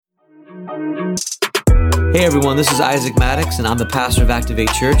Hey everyone, this is Isaac Maddox, and I'm the pastor of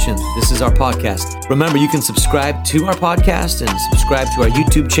Activate Church, and this is our podcast. Remember, you can subscribe to our podcast and subscribe to our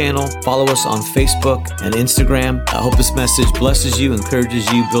YouTube channel. Follow us on Facebook and Instagram. I hope this message blesses you,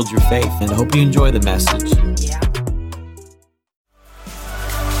 encourages you, builds your faith, and I hope you enjoy the message.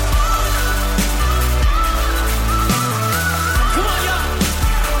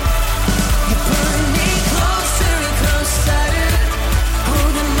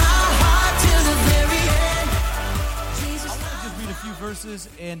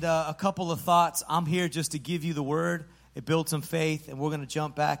 And a couple of thoughts. I'm here just to give you the word. It builds some faith, and we're going to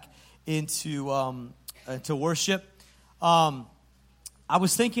jump back into worship. I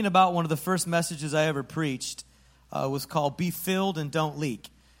was thinking about one of the first messages I ever preached. Was called "Be Filled and Don't Leak."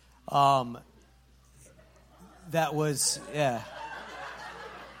 That was, yeah.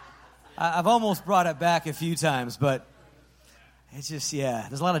 I've almost brought it back a few times, but it's just, yeah.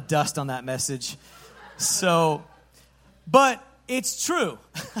 There's a lot of dust on that message. So, but it's true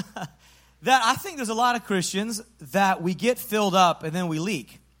that I think there's a lot of Christians that we get filled up and then we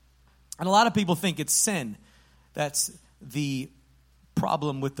leak. And a lot of people think it's sin. That's the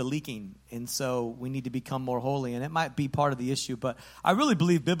problem with the leaking. And so we need to become more holy. And it might be part of the issue. But I really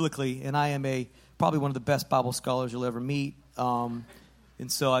believe biblically, and I am probably one of the best Bible scholars you'll ever meet. And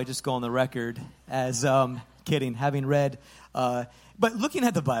so I just go on the record as kidding, having read. But looking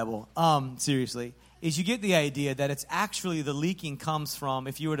at the Bible, seriously, is you get the idea that it's actually the leaking comes from,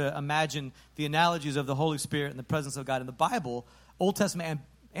 if you were to imagine the analogies of the Holy Spirit and the presence of God in the Bible, Old Testament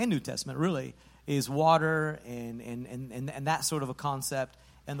and New Testament really, is water and that sort of a concept,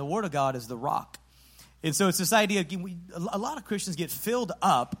 and the Word of God is the rock. And so it's this idea, a lot of Christians get filled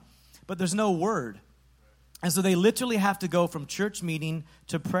up, but there's no Word. And so they literally have to go from church meeting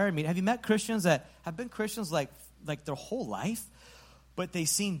to prayer meeting. Have you met Christians that have been Christians like their whole life? But they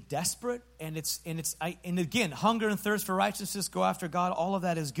seem desperate, and again, hunger and thirst for righteousness, go after God, all of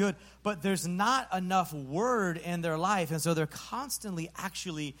that is good, but there's not enough word in their life, and so they're constantly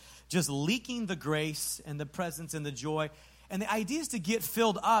actually just leaking the grace and the presence and the joy, and the idea is to get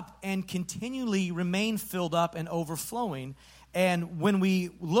filled up and continually remain filled up and overflowing. And when we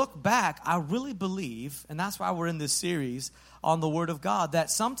look back, I really believe, and that's why we're in this series on the Word of God, that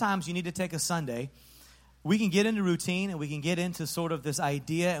sometimes you need to take a Sunday. We can get into routine and we can get into sort of this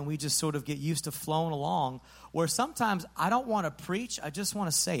idea, and we just sort of get used to flowing along, where sometimes I don't want to preach, I just want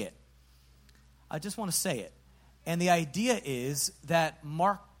to say it. I just want to say it. And the idea is that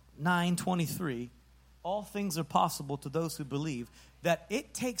Mark 9:23, all things are possible to those who believe, that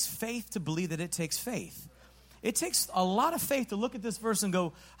it takes faith to believe that it takes faith. It takes a lot of faith to look at this verse and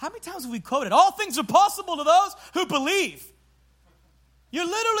go, how many times have we quoted, all things are possible to those who believe? You're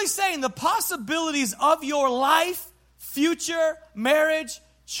literally saying the possibilities of your life, future, marriage,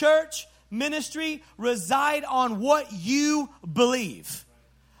 church, ministry reside on what you believe.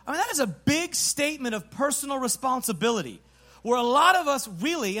 I mean, that is a big statement of personal responsibility, where a lot of us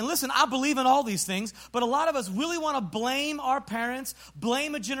really, and listen, I believe in all these things, but a lot of us really want to blame our parents,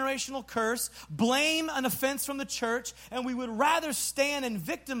 blame a generational curse, blame an offense from the church, and we would rather stand in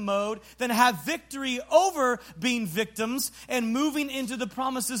victim mode than have victory over being victims and moving into the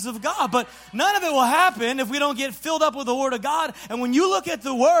promises of God. But none of it will happen if we don't get filled up with the Word of God. And when you look at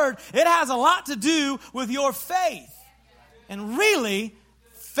the Word, it has a lot to do with your faith. And really,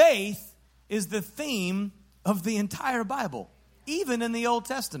 faith is the theme of the entire Bible, even in the Old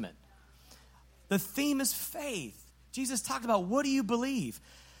Testament. The theme is faith. Jesus talked about, what do you believe?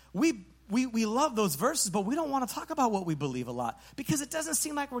 We love those verses, but we don't want to talk about what we believe a lot because it doesn't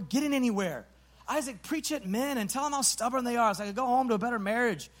seem like we're getting anywhere. Isaac, preach at men and tell them how stubborn they are so I could go home to a better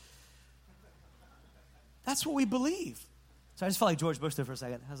marriage. That's what we believe. So I just felt like George Bush there for a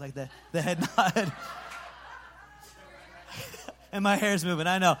second. I was like the head nod. And my hair's moving.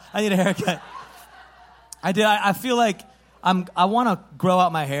 I know. I need a haircut. I feel like I want to grow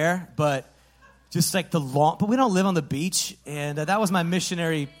out my hair, but just like but we don't live on the beach, and that was my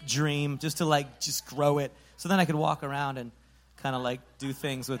missionary dream, just to just grow it, so then I could walk around and kind of do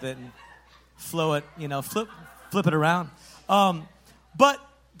things with it and flow it, flip it around. But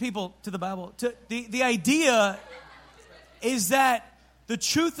people, to the Bible, the idea is that the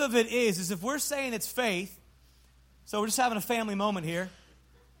truth of it is if we're saying it's faith, so we're just having a family moment here,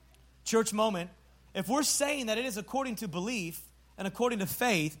 church moment. If we're saying that it is according to belief and according to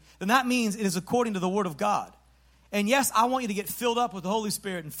faith, then that means it is according to the Word of God. And yes, I want you to get filled up with the Holy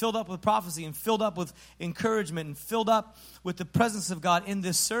Spirit and filled up with prophecy and filled up with encouragement and filled up with the presence of God in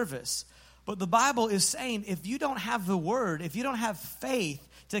this service. But the Bible is saying if you don't have the Word, if you don't have faith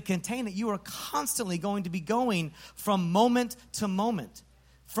to contain it, you are constantly going to be going from moment to moment.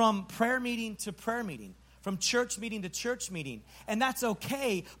 from prayer meeting to prayer meeting, from church meeting to church meeting. And that's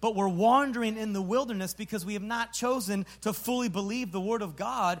okay, but we're wandering in the wilderness because we have not chosen to fully believe the Word of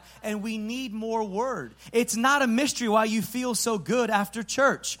God, and we need more Word. It's not a mystery why you feel so good after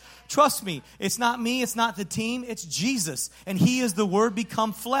church. Trust me, it's not me, it's not the team, it's Jesus. And He is the Word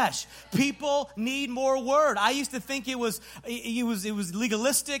become flesh. People need more Word. I used to think it was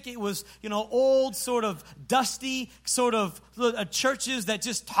legalistic, it was, old, sort of dusty, sort of churches that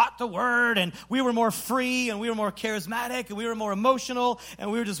just taught the Word, and we were more free, and we were more charismatic, and we were more emotional, and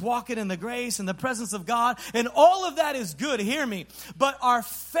we were just walking in the grace and the presence of God. And all of that is good, hear me. But our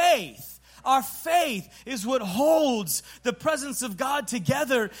faith is what holds the presence of God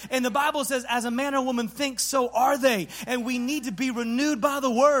together. And the Bible says, as a man or woman thinks, so are they. And we need to be renewed by the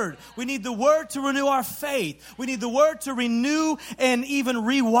Word. We need the Word to renew our faith. We need the Word to renew and even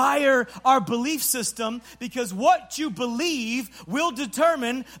rewire our belief system, because what you believe will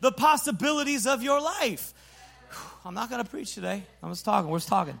determine the possibilities of your life. I'm not going to preach today. I'm just talking. We're just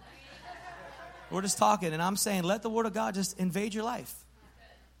talking. We're just talking. And I'm saying, let the Word of God just invade your life.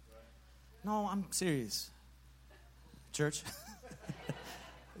 No, I'm serious. Church,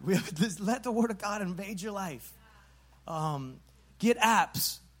 let the Word of God invade your life. Get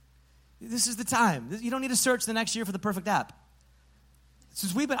apps. This is the time. You don't need to search the next year for the perfect app.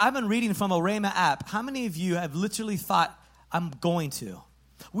 Since I've been reading from a Rhema app, how many of you have literally thought, I'm going to?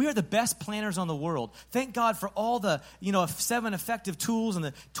 We are the best planners on the world. Thank God for all the, 7 effective tools and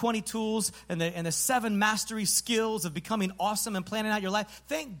the 20 tools and the 7 mastery skills of becoming awesome and planning out your life.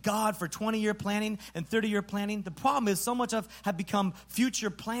 Thank God for 20-year planning and 30-year planning. The problem is so much of have become future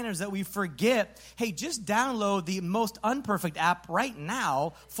planners that we forget, hey, just download the most unperfect app right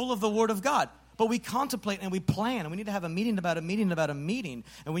now full of the Word of God. But we contemplate and we plan, and we need to have a meeting about a meeting about a meeting.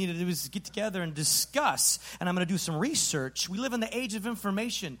 And we need to do is get together and discuss, and I'm going to do some research. We live in the age of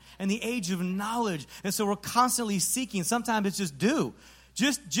information and the age of knowledge, and so we're constantly seeking. Sometimes it's just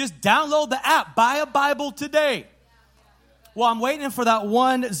Just download the app. Buy a Bible today. Well, I'm waiting for that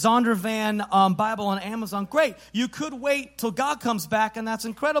one Zondervan Bible on Amazon. Great. You could wait till God comes back, and that's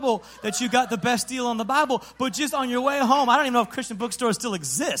incredible that you got the best deal on the Bible. But just on your way home, I don't even know if Christian bookstores still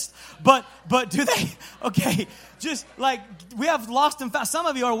exist. But do they? Okay. Just like we have lost and found. Some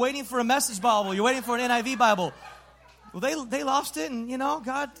of you are waiting for a Message Bible. You're waiting for an NIV Bible. Well, they lost it, and,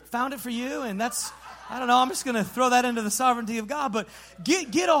 God found it for you, and that's... I don't know, I'm just going to throw that into the sovereignty of God, but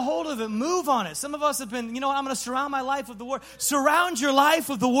get a hold of it. Move on it. Some of us have been, I'm going to surround my life with the Word. Surround your life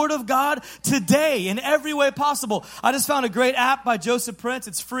with the Word of God today in every way possible. I just found a great app by Joseph Prince.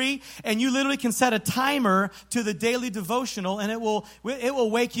 It's free, and you literally can set a timer to the daily devotional, and it will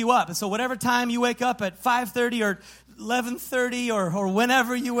wake you up. And so whatever time you wake up at 5:30 or 11:30 or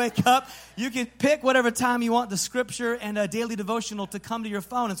whenever you wake up, you can pick whatever time you want the scripture and a daily devotional to come to your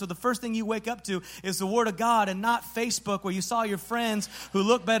phone. And so the first thing you wake up to is the Word of God, and not Facebook, where you saw your friends who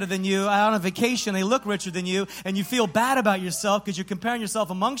look better than you on a vacation, they look richer than you, and you feel bad about yourself because you're comparing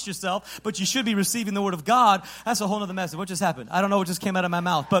yourself amongst yourself, but you should be receiving the Word of God. That's a whole other message. What just happened? I don't know what just came out of my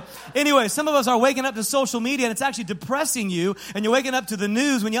mouth. But anyway, some of us are waking up to social media, and it's actually depressing you, and you're waking up to the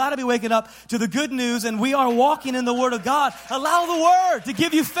news when you ought to be waking up to the good news, and we are walking in the Word of God. Allow the Word to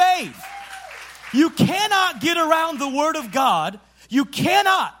give you faith. You cannot get around the Word of God. You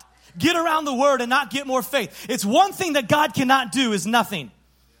cannot get around the Word and not get more faith. It's one thing that God cannot do is nothing.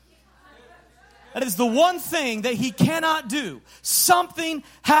 That is the one thing that He cannot do. Something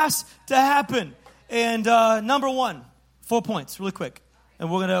has to happen. And number 1, 4 points, really quick.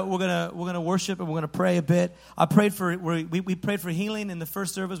 And we're gonna worship, and we're gonna pray a bit. We prayed for healing in the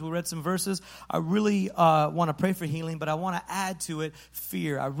first service. We read some verses. I really want to pray for healing, but I want to add to it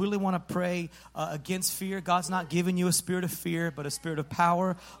fear. I really want to pray against fear. God's not giving you a spirit of fear, but a spirit of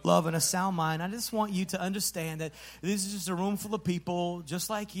power, love, and a sound mind. I just want you to understand that this is just a room full of people just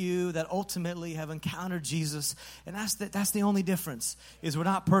like you that ultimately have encountered Jesus, and that's the only difference. Is we're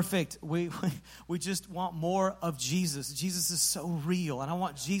not perfect. We just want more of Jesus. Jesus is so real, and I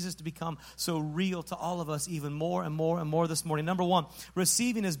want Jesus to become so real to all of us even more and more and more this morning. Number 1,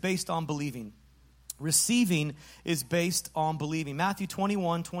 receiving is based on believing. Receiving is based on believing. Matthew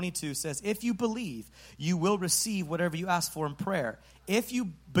 21:22 says, if you believe, you will receive whatever you ask for in prayer. If you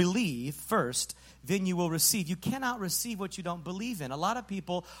believe first, then you will receive. You cannot receive what you don't believe in. A lot of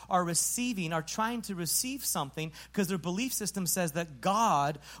people are trying to receive something because their belief system says that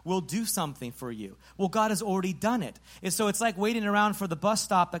God will do something for you. Well, God has already done it. And so it's like waiting around for the bus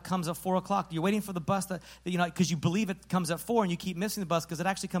stop that comes at 4 o'clock. You're waiting for the bus that because you believe it comes at 4, and you keep missing the bus because it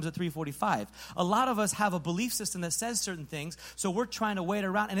actually comes at 3:45. A lot of us have a belief system that says certain things, so we're trying to wait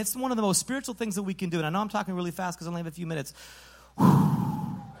around. And it's one of the most spiritual things that we can do. And I know I'm talking really fast because I only have a few minutes.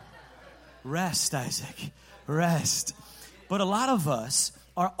 Rest, Isaac. Rest. But a lot of us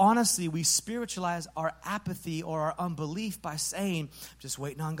are honestly, we spiritualize our apathy or our unbelief by saying, just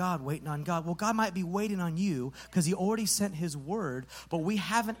waiting on God, waiting on God. Well, God might be waiting on you because he already sent his word, but we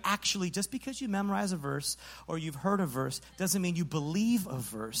haven't actually, just because you memorize a verse or you've heard a verse doesn't mean you believe a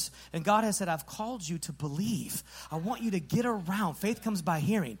verse. And God has said, I've called you to believe. I want you to get around. Faith comes by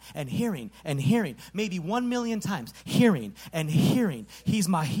hearing and hearing and hearing. Maybe 1 million times, hearing and hearing. He's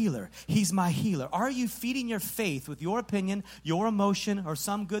my healer. He's my healer. Are you feeding your faith with your opinion, your emotion, or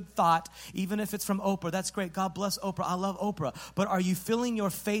some good thought, even if it's from Oprah? That's great. God bless Oprah. I love Oprah. But are you filling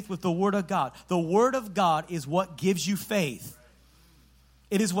your faith with the Word of God? The Word of God is what gives you faith.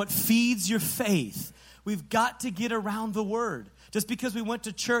 It is what feeds your faith. We've got to get around the Word. Just because we went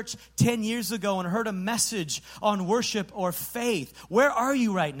to church 10 years ago and heard a message on worship or faith, where are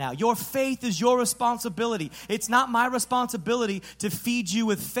you right now? Your faith is your responsibility. It's not my responsibility to feed you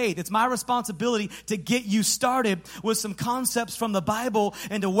with faith. It's my responsibility to get you started with some concepts from the Bible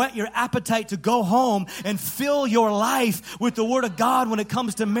and to whet your appetite to go home and fill your life with the Word of God when it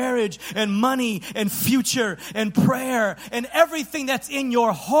comes to marriage and money and future and prayer and everything that's in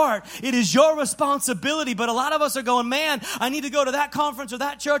your heart. It is your responsibility. But a lot of us are going, man, I need to go to that conference or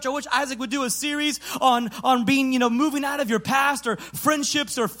that church. I wish Isaac would do a series on being, moving out of your past or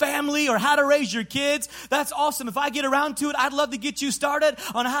friendships or family or how to raise your kids. That's awesome. If I get around to it, I'd love to get you started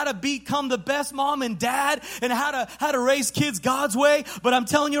on how to become the best mom and dad and how to raise kids God's way. But I'm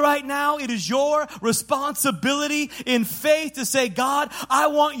telling you right now, it is your responsibility in faith to say, God, I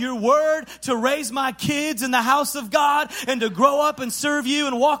want your word to raise my kids in the house of God and to grow up and serve you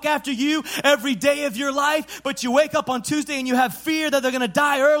and walk after you every day of your life. But you wake up on Tuesday and you have fear that they're going to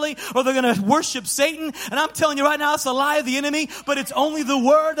die early or they're going to worship Satan. And I'm telling you right now, it's a lie of the enemy, but it's only the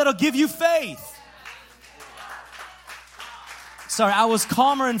word that'll give you faith. Sorry, I was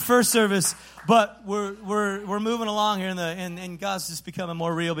calmer in first service, but we're moving along here and God's just becoming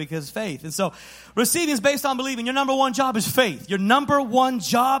more real because faith. And so receiving is based on believing. Your number one job is faith. Your number one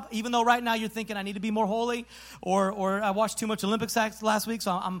job, even though right now you're thinking I need to be more holy or I watched too much Olympics last week,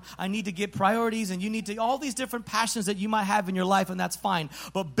 so I need to get priorities, and you need to, all these different passions that you might have in your life, and that's fine.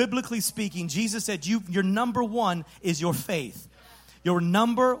 But biblically speaking, Jesus said your number one is your faith. Your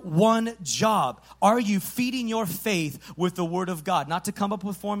number one job. Are you feeding your faith with the Word of God? Not to come up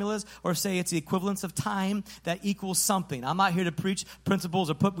with formulas or say it's the equivalence of time that equals something. I'm not here to preach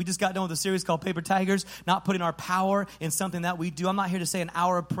principles we just got done with a series called Paper Tigers, not putting our power in something that we do. I'm not here to say an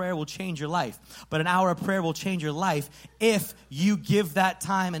hour of prayer will change your life, but an hour of prayer will change your life if you give that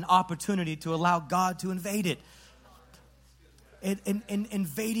time an opportunity to allow God to invade it.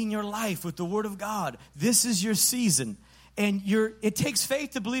 Invading your life with the Word of God. This is your season. And it takes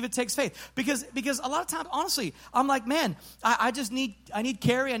faith to believe it takes faith. Because a lot of times, honestly, I'm like, man, I need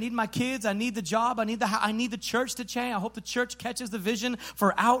Carrie, I need my kids, I need the job, I need the church to change. I hope the church catches the vision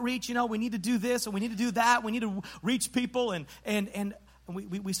for outreach. We need to do this and we need to do that. We need to reach people and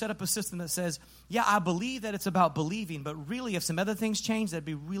we set up a system that says, yeah, I believe that it's about believing, but really if some other things change, that'd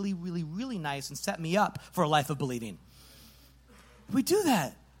be really, really, really nice and set me up for a life of believing. We do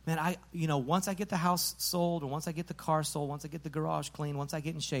that. Man, once I get the house sold, or once I get the car sold, once I get the garage clean, once I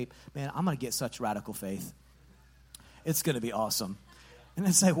get in shape, man, I'm going to get such radical faith. It's going to be awesome. And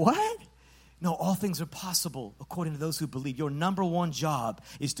they say, what? No, all things are possible according to those who believe. Your number one job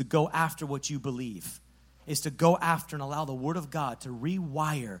is to go after what you believe, is to go after and allow the Word of God to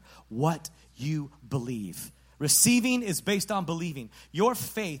rewire what you believe. Receiving is based on believing. Your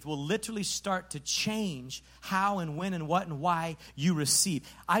faith will literally start to change how and when and what and why you receive.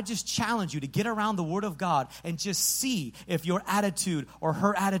 I just challenge you to get around the Word of God and just see if your attitude or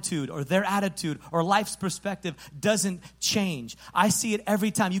her attitude or their attitude or life's perspective doesn't change. I see it every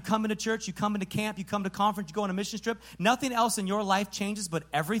time. You come into church, you come into camp, you come to conference, you go on a mission trip. Nothing else in your life changes but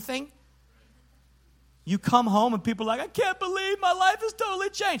everything. You come home and people are like, I can't believe my life has totally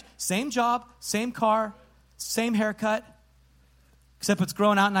changed. Same job, same car, same haircut, except it's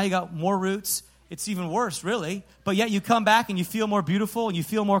grown out. Now you got more roots. It's even worse, really. But yet you come back and you feel more beautiful and you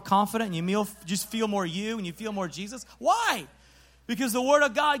feel more confident and you just feel more you and you feel more Jesus. Why? Because the Word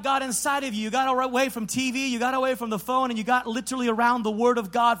of God got inside of you. You got away from TV. You got away from the phone and you got literally around the Word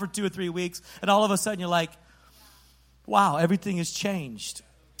of God for 2 or 3 weeks. And all of a sudden you're like, wow, everything has changed.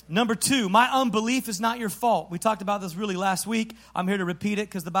 Number 2, my unbelief is not your fault. We talked about this really last week. I'm here to repeat it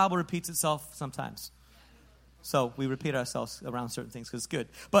because the Bible repeats itself sometimes. So we repeat ourselves around certain things because it's good.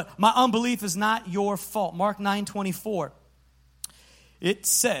 But my unbelief is not your fault. Mark 9:24. It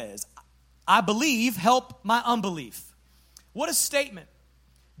says, I believe, help my unbelief. What a statement.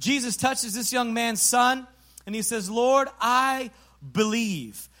 Jesus touches this young man's son and he says, Lord, I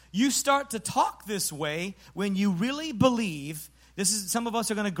believe. You start to talk this way when you really believe. Some of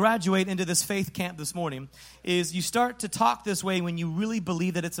us are going to graduate into this faith camp this morning, is you start to talk this way when you really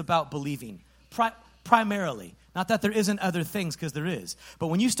believe that it's about believing, primarily. Not that there isn't other things, because there is. But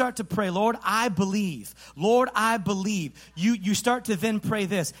when you start to pray, Lord, I believe. Lord, I believe. You start to then pray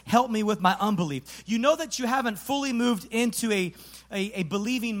this, help me with my unbelief. You know that you haven't fully moved into a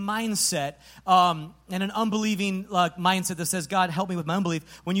believing mindset and an unbelieving mindset that says, God, help me with my unbelief.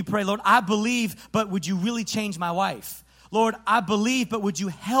 When you pray, Lord, I believe, but would you really change my wife? Lord, I believe, but would you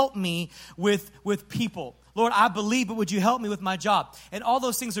help me with people? Lord, I believe, but would you help me with my job? And all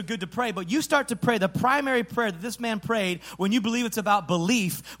those things are good to pray, but you start to pray the primary prayer that this man prayed when you believe it's about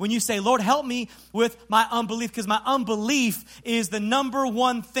belief, when you say, Lord, help me with my unbelief, because my unbelief is the number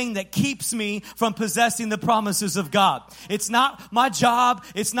one thing that keeps me from possessing the promises of God. It's not my job.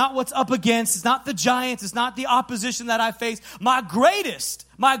 It's not what's up against. It's not the giants. It's not the opposition that I face. My greatest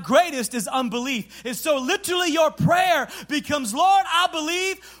is unbelief. And so literally your prayer becomes, Lord, I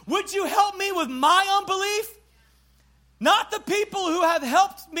believe. Would you help me with my unbelief? Not the people who have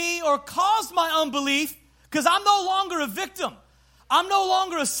helped me or caused my unbelief, because I'm no longer a victim. I'm no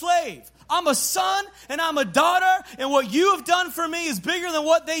longer a slave. I'm a son and I'm a daughter, and what you have done for me is bigger than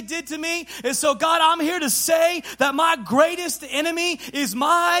what they did to me. And so, God, I'm here to say that my greatest enemy is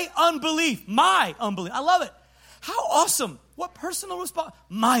my unbelief. My unbelief. I love it. How awesome. What personal response?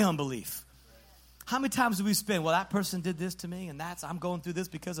 My unbelief. How many times do we spend, well, that person did this to me, and I'm going through this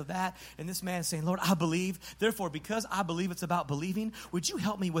because of that, and this man is saying, Lord, I believe. Therefore, because I believe it's about believing, would you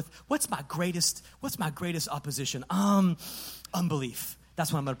help me with what's my greatest opposition? Unbelief.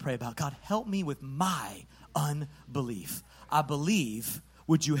 That's what I'm going to pray about. God, help me with my unbelief. I believe.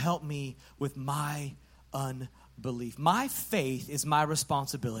 Would you help me with my unbelief? My faith is my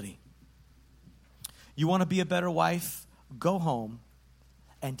responsibility. You want to be a better wife? Go home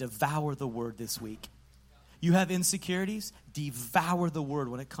and devour the word this week. You have insecurities? Devour the word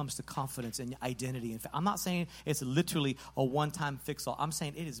when it comes to confidence and identity. I'm not saying it's literally a one-time fix-all. I'm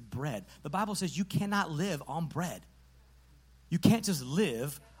saying it is bread. The Bible says you cannot live on bread. You can't just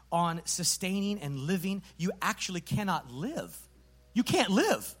live on sustaining and living. You actually cannot live. You can't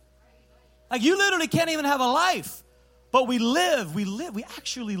live. Like, you literally can't even have a life. But we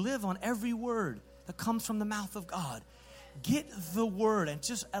actually live on every word that comes from the mouth of God. Get the word and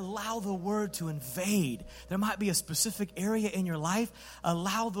just allow the word to invade. There might be a specific area in your life.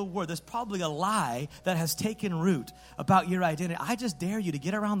 Allow the word. There's probably a lie that has taken root about your identity. I just dare you to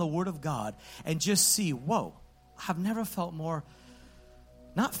get around the word of God and just see, whoa, I've never felt more,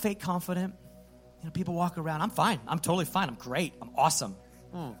 not fake confident. You know, people walk around, I'm fine. I'm totally fine. I'm great. I'm awesome.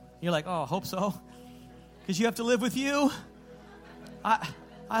 You're like, oh, I hope so. Because you have to live with you.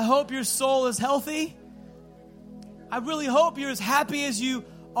 I hope your soul is healthy. I really hope you're as happy as you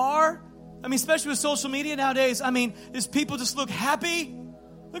are. I mean, especially with social media nowadays. I mean, these people just look happy.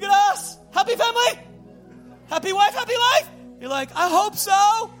 Look at us. Happy family. Happy wife, happy life. You're like, I hope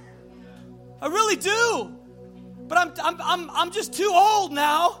so. I really do. But I'm just too old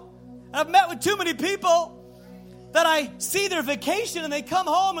now. I've met with too many people that I see their vacation and they come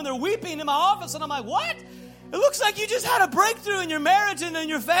home and they're weeping in my office, and I'm like, what? It looks like you just had a breakthrough in your marriage and in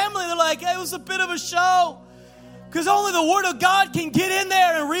your family. They're like, it was a bit of a show. Because only the Word of God can get in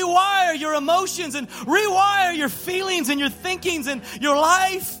there and rewire your emotions and rewire your feelings and your thinkings and your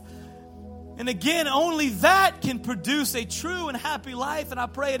life. And again, only that can produce a true and happy life. And I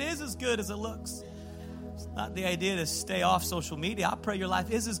pray it is as good as it looks. It's not the idea to stay off social media. I pray your life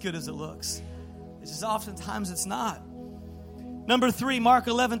is as good as it looks. It's just oftentimes it's not. Number 3, Mark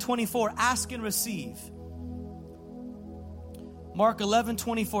 11:24, ask and receive. Mark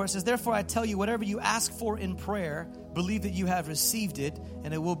 11:24, it says, therefore I tell you, whatever you ask for in prayer, believe that you have received it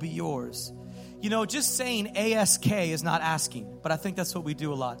and it will be yours. You know, just saying ASK is not asking, but I think that's what we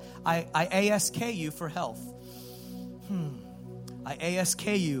do a lot. I ASK you for health. I ASK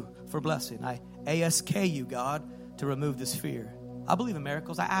you for blessing. I ASK you, God, to remove this fear. I believe in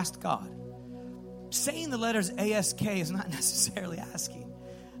miracles. I asked God. Saying the letters ASK is not necessarily asking.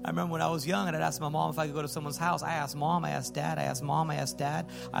 I remember when I was young and I'd ask my mom if I could go to someone's house. I asked mom, I asked dad, I asked mom, I asked dad.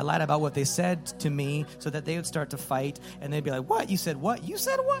 I lied about what they said to me so that they would start to fight. And they'd be like, what? You said what? You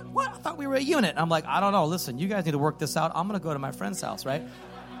said what? What? I thought we were a unit. I'm like, I don't know. Listen, you guys need to work this out. I'm going to go to my friend's house, right?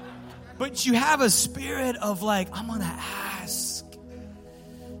 But you have a spirit of like, I'm going to ask.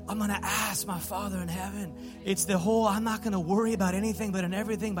 I'm going to ask my Father in heaven. It's the whole, I'm not going to worry about anything, but in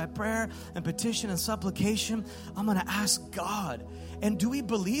everything by prayer and petition and supplication, I'm going to ask God. And do we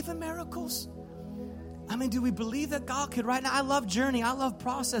believe in miracles? I mean, do we believe that God could right now? I love journey. I love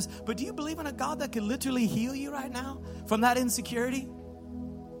process. But do you believe in a God that could literally heal you right now from that insecurity?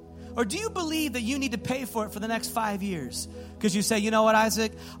 Or do you believe that you need to pay for it for the next 5 years? Because you say, you know what,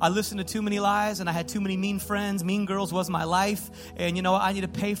 Isaac, I listened to too many lies and I had too many mean friends. Mean girls was my life. And you know what, I need to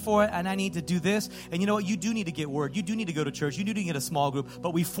pay for it and I need to do this. And you know what, you do need to get word. You do need to go to church. You do need to get a small group.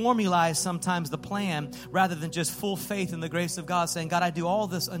 But we formalize sometimes the plan rather than just full faith in the grace of God, saying, God, I do all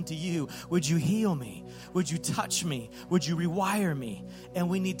this unto you. Would you heal me? Would you touch me? Would you rewire me? And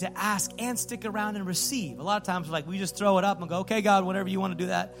we need to ask and stick around and receive. A lot of times we just throw it up and go, okay, God, whenever you want to do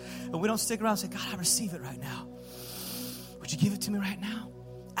that. And we don't stick around and say, God, I receive it right now. Would you give it to me right now?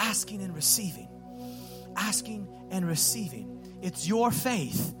 Asking and receiving. Asking and receiving. It's your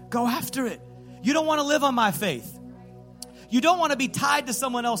faith. Go after it. You don't want to live on my faith. You don't want to be tied to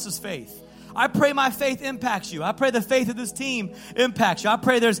someone else's faith. I pray my faith impacts you. I pray the faith of this team impacts you. I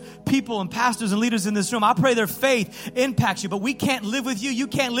pray there's people and pastors and leaders in this room. I pray their faith impacts you. But we can't live with you. You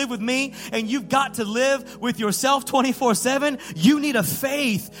can't live with me. And you've got to live with yourself 24/7. You need a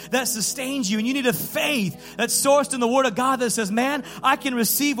faith that sustains you. And you need a faith that's sourced in the Word of God that says, man, I can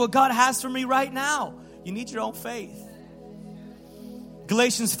receive what God has for me right now. You need your own faith.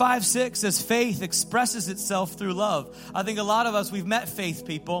 Galatians 5:6 says faith expresses itself through love. I think a lot of us, we've met faith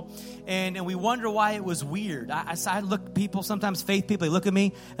people, and we wonder why it was weird. I look at people, sometimes faith people, they look at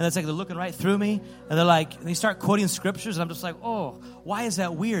me, and it's like they're looking right through me, and they're like, and they start quoting scriptures, and I'm just like, oh, why is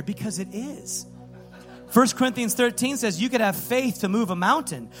that weird? Because it is. 1 Corinthians 13 says you could have faith to move a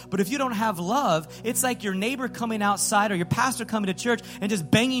mountain, but if you don't have love, it's like your neighbor coming outside or your pastor coming to church and just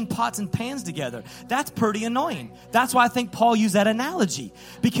banging pots and pans together. That's pretty annoying. That's why I think Paul used that analogy,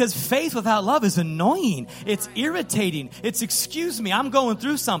 because faith without love is annoying. It's irritating. It's, excuse me, I'm going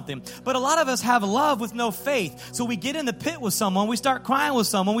through something. But a lot of us have love with no faith. So we get in the pit with someone, we start crying with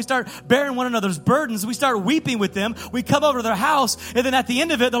someone, we start bearing one another's burdens, we start weeping with them, we come over to their house, and then at the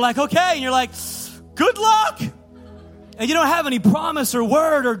end of it, they're like, okay, and you're like, good luck. And you don't have any promise or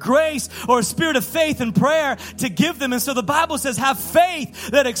word or grace or spirit of faith and prayer to give them. And so the Bible says have faith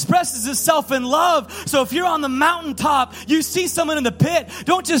that expresses itself in love. So if you're on the mountaintop, you see someone in the pit,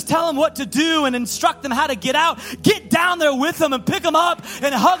 don't just tell them what to do and instruct them how to get out. Get down there with them and pick them up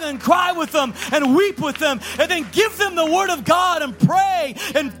and hug and cry with them and weep with them. And then give them the word of God and pray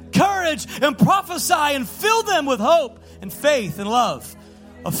and encourage and prophesy and fill them with hope and faith and love.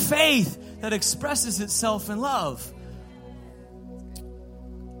 A faith that expresses itself in love.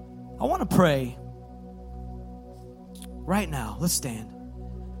 I want to pray right now. Let's stand.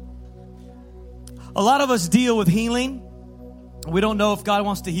 A lot of us deal with healing. We don't know if God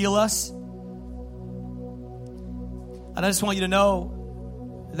wants to heal us. And I just want you to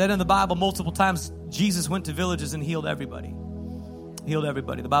know that in the Bible, multiple times, Jesus went to villages and healed everybody. Healed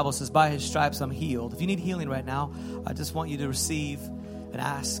everybody. The Bible says, by his stripes I'm healed. If you need healing right now, I just want you to receive and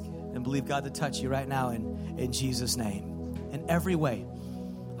ask and believe God to touch you right now in Jesus' name. In every way.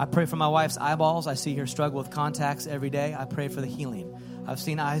 I pray for my wife's eyeballs. I see her struggle with contacts every day. I pray for the healing. I've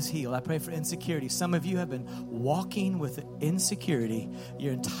seen eyes healed. I pray for insecurity. Some of you have been walking with insecurity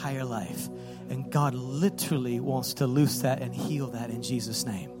your entire life. And God literally wants to loose that and heal that in Jesus'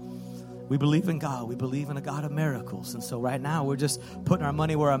 name. We believe in God. We believe in a God of miracles. And so right now we're just putting our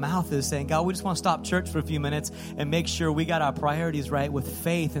money where our mouth is, saying, God, we just want to stop church for a few minutes and make sure we got our priorities right with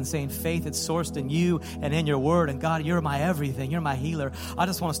faith, and saying faith that's sourced in you and in your word. And God, you're my everything. You're my healer. I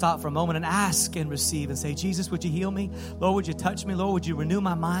just want to stop for a moment and ask and receive and say, Jesus, would you heal me? Lord, would you touch me? Lord, would you renew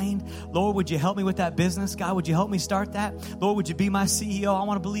my mind? Lord, would you help me with that business? God, would you help me start that? Lord, would you be my CEO? I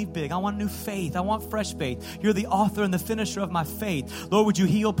want to believe big. I want new faith. I want fresh faith. You're the author and the finisher of my faith. Lord, would you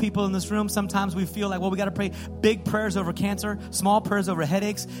heal people in this room? Sometimes we feel like, well, we got to pray big prayers over cancer, small prayers over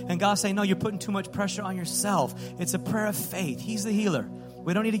headaches. And God's saying, no, you're putting too much pressure on yourself. It's a prayer of faith. He's the healer.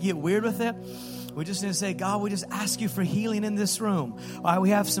 We don't need to get weird with it. We just need to say, God, we just ask you for healing in this room.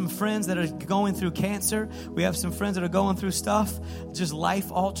 We have some friends that are going through cancer. We have some friends that are going through stuff, just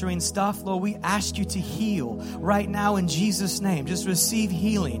life-altering stuff. Lord, we ask you to heal right now in Jesus' name. Just receive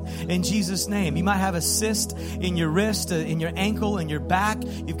healing in Jesus' name. You might have a cyst in your wrist, in your ankle, in your back.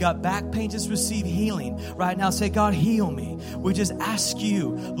 You've got back pain. Just receive healing right now. Say, God, heal me. We just ask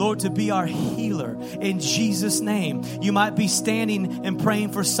you, Lord, to be our healer in Jesus' name. You might be standing and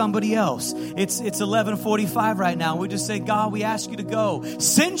praying for somebody else. It's 11:45 right now. We just say, God, we ask you to go.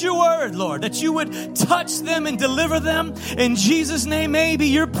 Send your word, Lord, that you would touch them and deliver them in Jesus' name. Maybe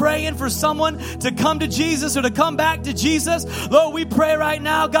you're praying for someone to come to Jesus or to come back to Jesus. Lord, we pray right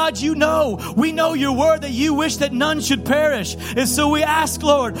now, God, we know your word that you wish that none should perish. And so we ask,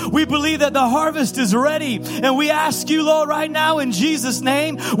 Lord, we believe that the harvest is ready. And we ask you, Lord, right now in Jesus'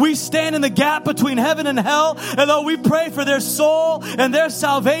 name, we stand in the gap between heaven and hell. And Lord, we pray for their soul and their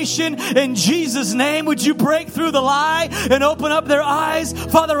salvation in Jesus' Jesus' name, would you break through the lie and open up their eyes,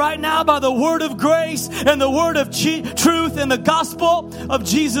 Father, right now by the word of grace and the word of truth and the gospel of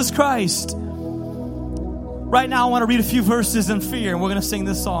Jesus Christ. Right now, I want to read a few verses in fear, and we're going to sing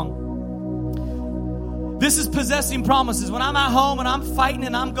this song. This is possessing promises. When I'm at home and I'm fighting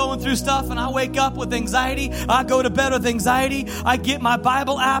and I'm going through stuff and I wake up with anxiety, I go to bed with anxiety, I get my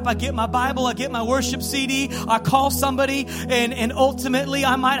Bible app, I get my Bible, I get my worship CD, I call somebody, and ultimately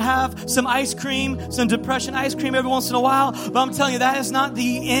I might have some ice cream, some depression ice cream every once in a while, but I'm telling you, that is not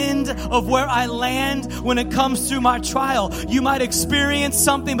the end of where I land when it comes through my trial. You might experience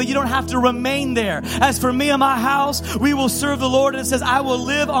something, but you don't have to remain there. As for me and my house, we will serve the Lord, and it says, I will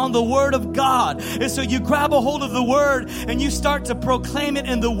live on the word of God. And so you grab a hold of the word and you start to proclaim it,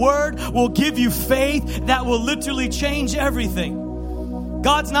 and the word will give you faith that will literally change everything.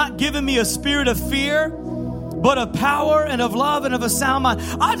 God's not giving me a spirit of fear, but of power and of love and of a sound mind.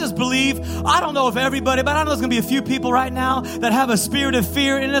 I just believe, I don't know if everybody, but I know there's going to be a few people right now that have a spirit of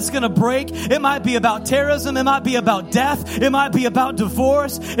fear, and it's going to break. It might be about terrorism. It might be about death. It might be about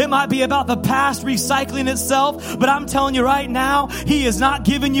divorce. It might be about the past recycling itself. But I'm telling you right now, He is not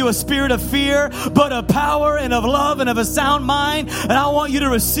giving you a spirit of fear, but of power and of love and of a sound mind. And I want you to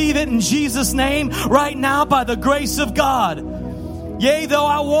receive it in Jesus' name right now by the grace of God. Yea, though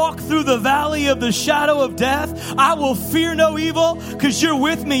I walk through the valley of the shadow of death, I will fear no evil, because you're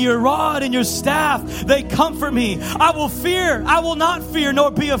with me. Your rod and your staff, they comfort me. I will not fear nor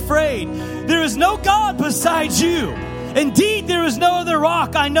be afraid. There is no God besides you. Indeed, there is no other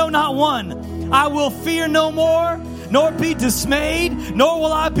rock, I know not one. I will fear no more, nor be dismayed, nor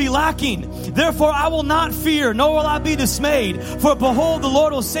will I be lacking. Therefore I will not fear, nor will I be dismayed. For behold, the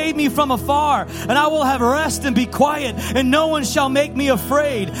Lord will save me from afar, and I will have rest and be quiet, and no one shall make me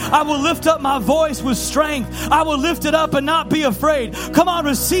afraid. I will lift up my voice with strength. I will lift it up and not be afraid. Come on,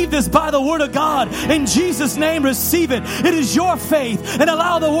 receive this by the word of God. In Jesus' name, receive it. It is your faith, and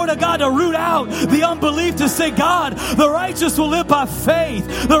allow the word of God to root out the unbelief, to say, God, the righteous will live by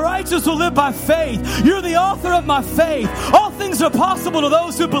faith. The righteous will live by faith. You're the author of my faith. All things are possible to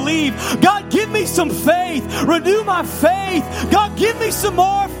those who believe. God, give me some faith. Renew my faith. God, give me some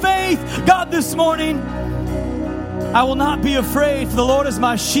more faith. God, this morning, I will not be afraid, for the Lord is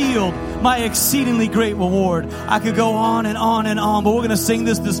my shield, my exceedingly great reward. I could go on and on and on, but we're going to sing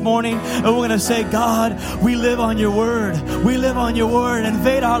this morning, and we're going to say, God, we live on your word. We live on your word.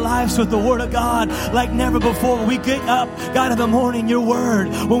 Invade our lives with the word of God like never before. When we get up, God, in the morning, your word.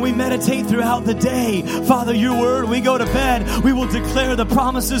 When we meditate throughout the day, Father, your word. When we go to bed, we will declare the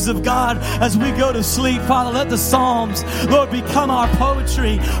promises of God as we go to sleep. Father, let the Psalms, Lord, become our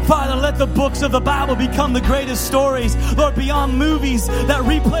poetry. Father, let the books of the Bible become the greatest stories. Lord, beyond movies that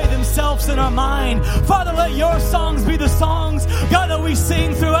replay themselves in our mind. Father, let your songs be the songs, God, that we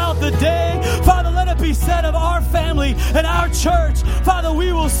sing throughout the day. Father, let it be said of our family and our church, Father,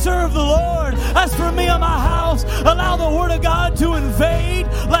 we will serve the Lord. As for me and my house, allow the word of God to invade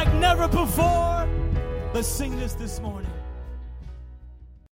like never before. Let's sing this morning.